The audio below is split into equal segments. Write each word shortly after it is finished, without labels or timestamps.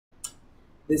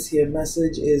This here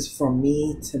message is from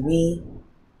me, to you,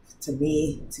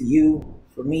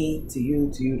 for me, to you,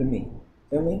 to me.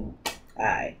 Feel me?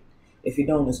 Alright. If you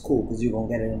don't, it's cool because you're going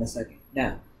to get it in a second.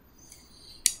 Now,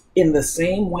 in the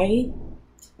same way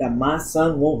that my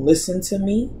son won't listen to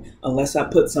me unless I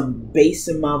put some bass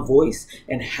in my voice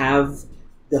and have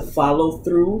the follow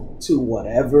through to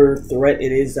whatever threat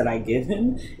it is that I give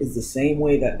him, is the same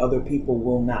way that other people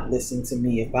will not listen to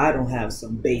me if I don't have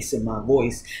some bass in my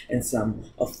voice and some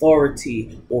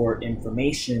authority or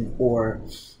information or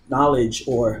knowledge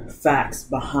or facts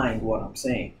behind what I'm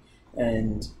saying.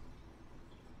 And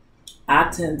I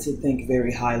tend to think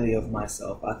very highly of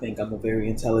myself. I think I'm a very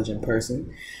intelligent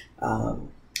person.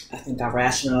 I think I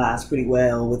rationalize pretty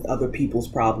well with other people's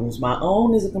problems. My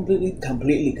own is a completely,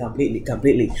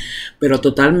 pero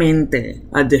totalmente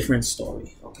a different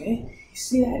story, okay? You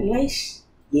see that lace?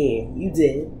 Yeah, you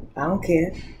did. I don't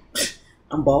care.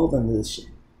 I'm bald under this shit.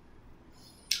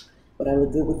 But I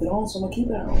look good with it on, so I'm gonna keep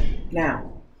it on. Now,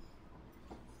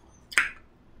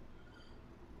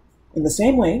 in the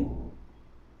same way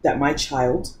that my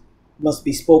child must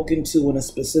be spoken to in a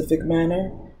specific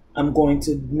manner, I'm going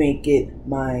to make it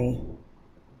my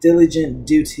diligent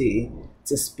duty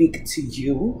to speak to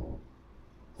you,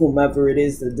 whomever it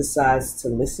is that decides to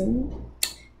listen,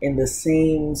 in the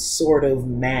same sort of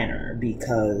manner,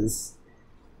 because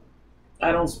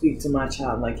I don't speak to my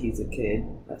child like he's a kid.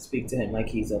 I speak to him like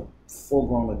he's a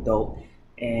full-grown adult,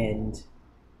 and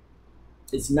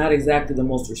it's not exactly the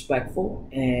most respectful,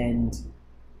 and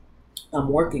I'm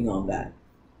working on that.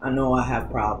 I know I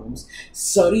have problems.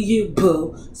 So do you,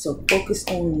 boo. So focus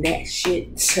on that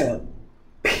shit too.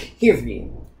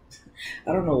 Period.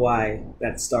 I don't know why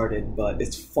that started, but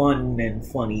it's fun and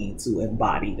funny to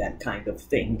embody that kind of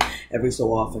thing every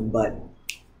so often. But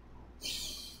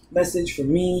message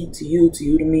from me to you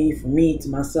to me, from me to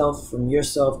myself, from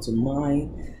yourself to my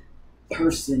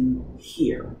person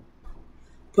here.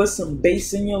 Put some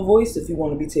bass in your voice if you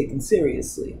want to be taken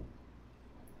seriously.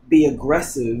 Be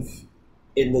aggressive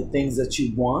in the things that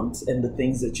you want and the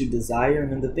things that you desire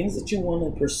and in the things that you want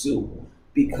to pursue,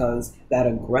 because that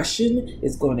aggression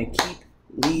is going to keep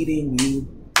leading you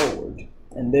forward,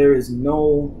 and there is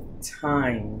no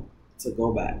time to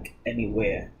go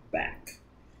anywhere back.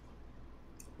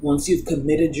 Once you've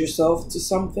committed yourself to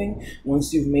something,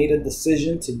 once you've made a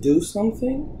decision to do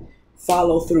something,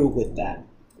 follow through with that.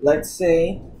 Let's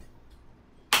say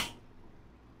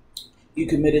you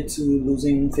committed to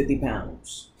losing 50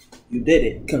 pounds. You did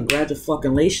it.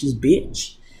 Congratulations,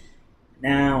 bitch.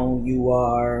 Now you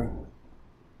are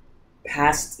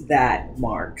past that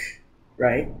mark,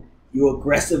 right? You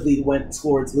aggressively went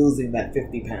towards losing that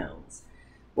 50 pounds.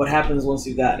 What happens once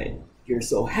you got it? You're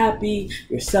so happy,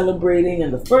 you're celebrating,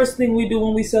 and the first thing we do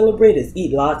when we celebrate is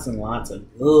eat lots and lots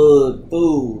of good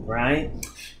food, right?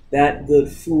 That good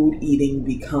food eating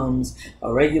becomes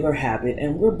a regular habit,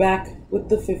 and we're back with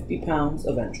the 50 pounds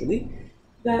eventually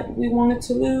that we wanted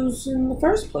to lose in the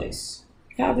first place.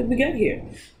 How did we get here?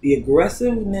 The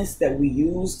aggressiveness that we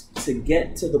used to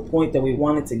get to the point that we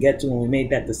wanted to get to when we made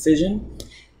that decision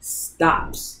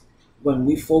stops when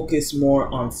we focus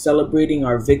more on celebrating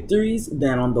our victories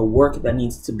than on the work that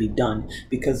needs to be done.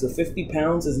 Because the 50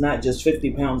 pounds is not just 50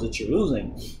 pounds that you're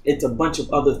losing. It's a bunch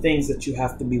of other things that you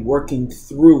have to be working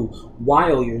through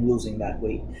while you're losing that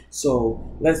weight. So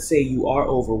let's say you are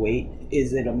overweight.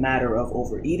 Is it a matter of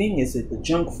overeating? Is it the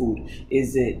junk food?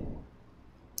 Is it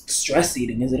stress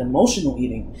eating? Is it emotional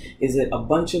eating? Is it a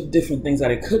bunch of different things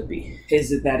that it could be?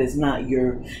 Is it that it's not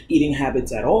your eating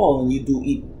habits at all and you do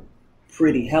eat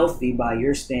pretty healthy by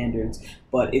your standards,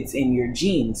 but it's in your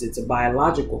genes? It's a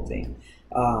biological thing.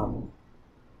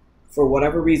 For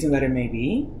whatever reason that it may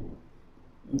be,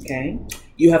 okay,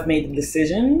 you have made the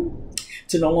decision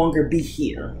to no longer be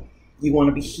here. You want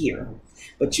to be here,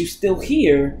 but you're still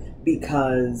here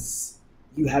because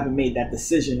you haven't made that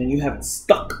decision and you haven't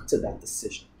stuck to that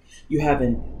decision. You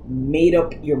haven't made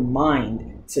up your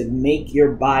mind to make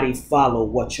your body follow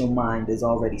what your mind is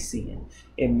already seeing.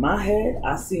 In my head,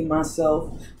 I see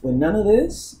myself with none of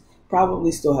this,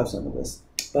 probably still have some of this,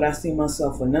 but I see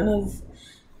myself with none of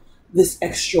this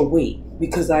extra weight,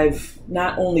 because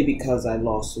not only because I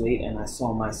lost weight and I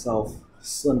saw myself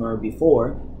slimmer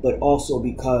before, but also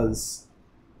because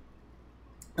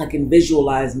I can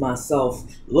visualize myself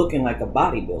looking like a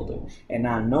bodybuilder. And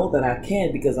I know that I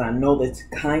can because I know that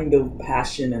kind of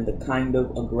passion and the kind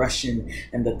of aggression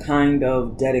and the kind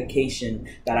of dedication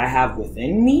that I have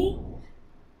within me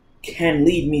can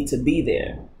lead me to be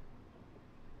there.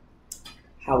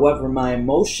 However, my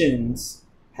emotions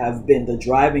have been the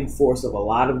driving force of a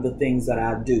lot of the things that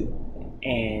I do.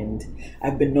 And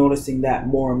I've been noticing that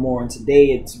more and more. And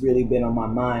today it's really been on my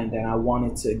mind, and I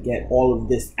wanted to get all of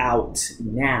this out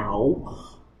now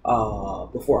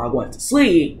before I went to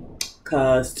sleep,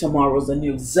 because tomorrow's a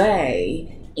new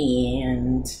day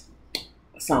and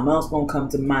something else gonna come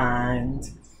to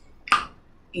mind,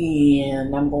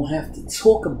 and I'm gonna have to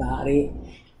talk about it.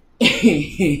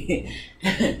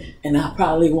 And I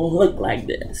probably won't look like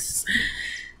this.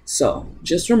 So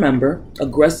just remember,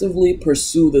 aggressively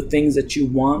pursue the things that you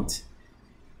want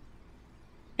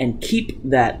and keep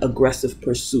that aggressive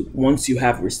pursuit once you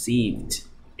have received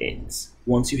it,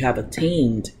 once you have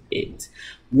attained it,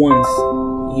 once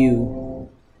you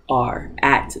are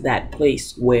at that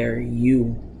place where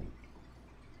you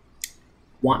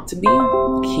want to be.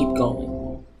 Keep going.